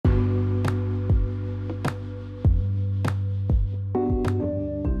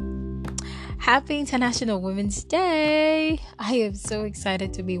Happy International Women's Day! I am so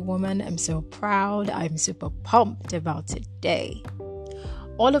excited to be a woman. I'm so proud. I'm super pumped about today.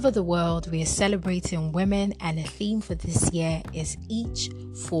 All over the world, we are celebrating women, and the theme for this year is Each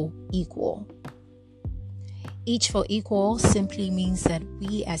for Equal. Each for Equal simply means that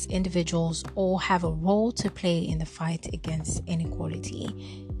we as individuals all have a role to play in the fight against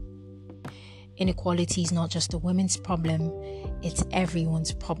inequality. Inequality is not just a women's problem, it's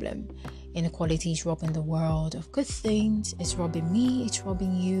everyone's problem. Inequality is robbing the world of good things, it's robbing me, it's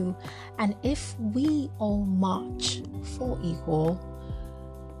robbing you. And if we all march for equal,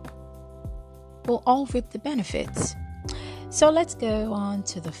 we'll all reap the benefits. So let's go on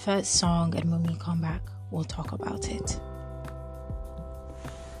to the first song, and when we come back, we'll talk about it.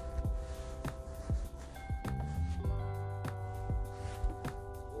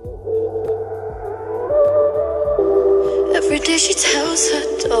 Every day she tells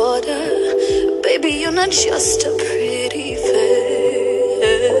her daughter, baby, you're not just a pretty face.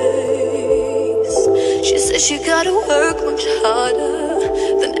 She says you gotta work much harder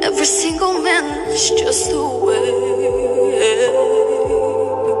than every single man, that's just the way.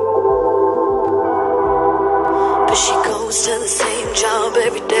 But she goes to the same job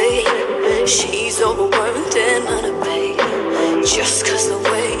every day. She's overworked and underpaid, just cause the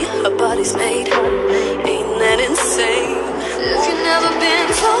way her body's made. Ain't that insane? If you've never been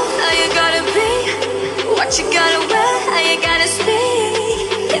told how you gotta be, what you gotta wear, how you gotta speak,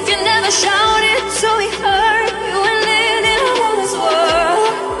 if you never shouted to be heard, you ain't lived in a woman's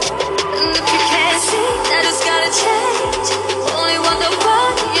world. And if you can't see that it's gotta change, only wonder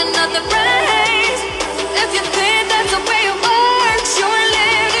why you're not the brains. If you think that's the way it works, you ain't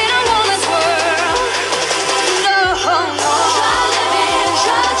lived in a woman's world. No, no.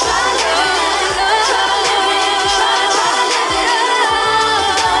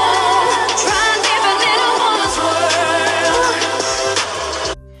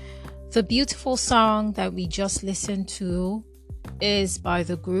 The beautiful song that we just listened to is by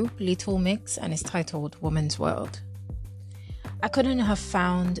the group Little Mix and is titled Woman's World. I couldn't have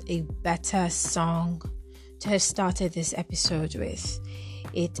found a better song to have started this episode with.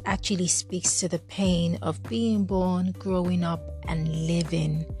 It actually speaks to the pain of being born, growing up, and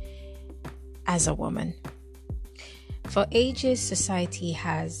living as a woman. For ages, society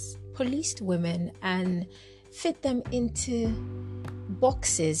has policed women and fit them into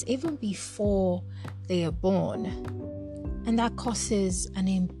boxes even before they are born, and that causes an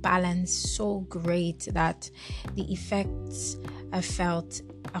imbalance so great that the effects are felt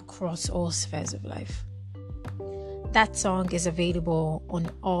across all spheres of life. That song is available on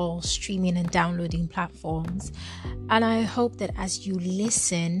all streaming and downloading platforms, and I hope that as you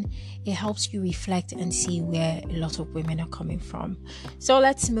listen, it helps you reflect and see where a lot of women are coming from. So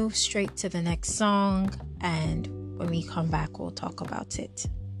let's move straight to the next song, and when we come back, we'll talk about it.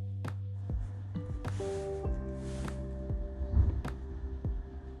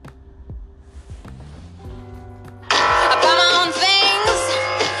 I buy my own things,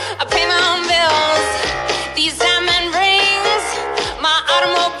 I pay my own bills. These diamond rings, my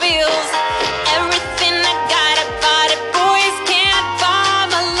automobiles, everything I got, I bought it. Boys can't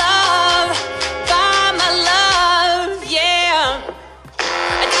buy my love, yeah.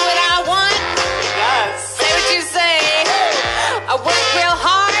 I do what I want, say what you say. I work real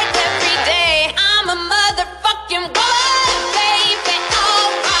hard every day. I'm a motherfucking woman, baby,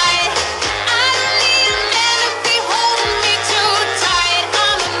 alright. I don't need a man to be holding me too tight.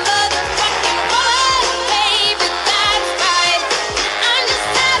 I'm a motherfucking woman, baby, that's right. I'm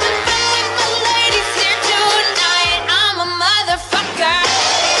just having fun with my ladies here tonight. I'm a motherfucker.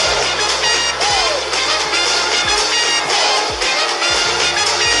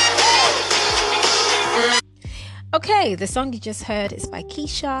 Okay, the song you just heard is by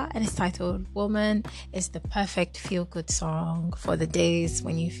Keisha and it's titled Woman. It's the perfect feel-good song for the days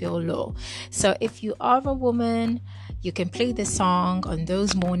when you feel low. So if you are a woman, you can play this song on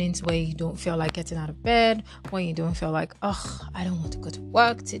those mornings where you don't feel like getting out of bed, when you don't feel like, I don't want to go to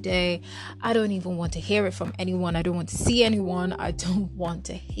work today. I don't even want to hear it from anyone. I don't want to see anyone. I don't want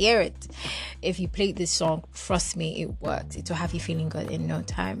to hear it. If you play this song, trust me, it works. It will have you feeling good in no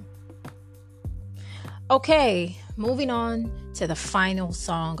time. Okay, moving on to the final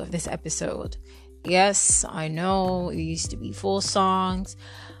song of this episode. Yes, I know it used to be 4 songs,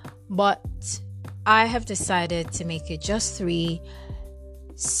 but I have decided to make it just 3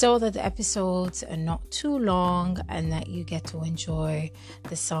 so that the episodes are not too long and that you get to enjoy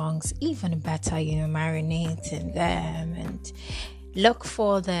the songs even better, marinate in them and Look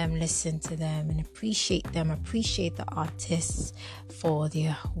for them, listen to them, and appreciate them. Appreciate the artists for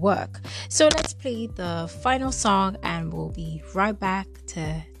their work. So let's play the final song and we'll be right back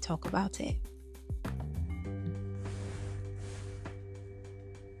to talk about it.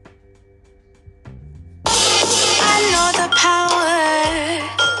 I know the power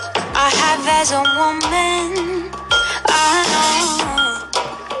I have as a woman. I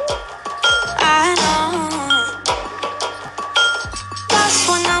know. Lost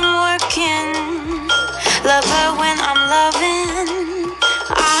when I'm working, love her when I'm loving.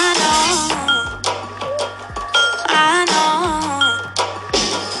 I know.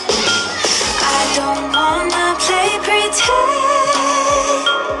 I don't wanna play pretend.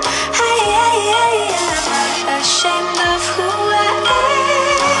 I'm not ashamed of who I am.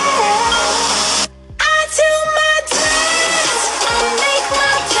 I do my dance, I make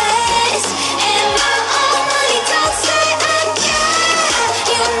my plans, and my own money. Don't say I can't,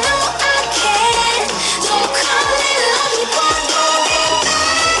 you know I can. Don't come and love me, but don't get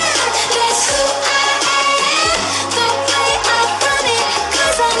mad. That's who I am, the way I run it,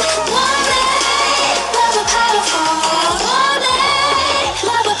 'cause I'm woman, love a powerful woman,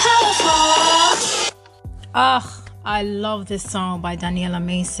 love a powerful. I love this song by Daniela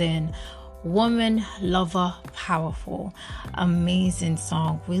Mason. Woman, Lover, Powerful. Amazing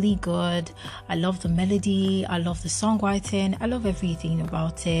song, really good. I love the melody, I love the songwriting, I love everything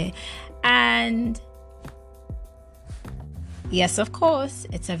about it. And yes, of course,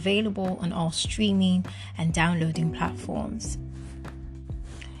 it's available on all streaming and downloading platforms.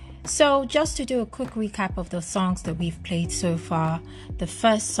 So just to do a quick recap of the songs that we've played so far, the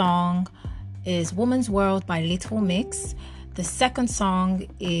first song is Woman's World by Little Mix. The second song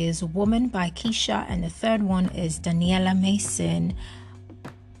is Woman by Keisha, and the third one is Daniela Mason,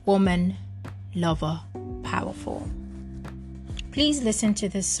 Woman, Lover, Powerful. Please listen to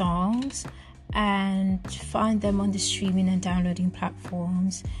the songs and find them on the streaming and downloading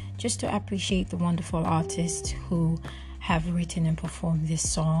platforms just to appreciate the wonderful artists who have written and performed these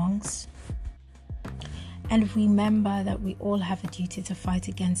songs. And remember that we all have a duty to fight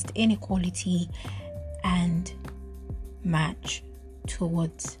against inequality and march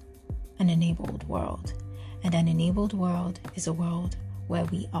towards an enabled world. And an enabled world is a world where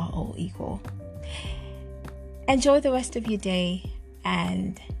we are all equal. Enjoy the rest of your day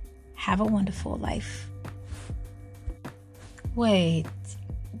and have a wonderful life. Wait,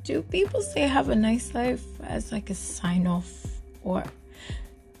 do people say have a nice life as like a sign off? Or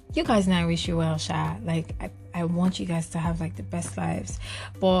you guys know I wish you well, Sha. Like I want you guys to have like the best lives.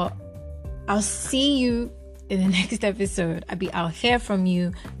 But I'll see you in the next episode. I'll hear from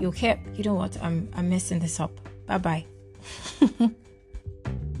you. You'll hear. You know what? I'm messing this up. Bye bye.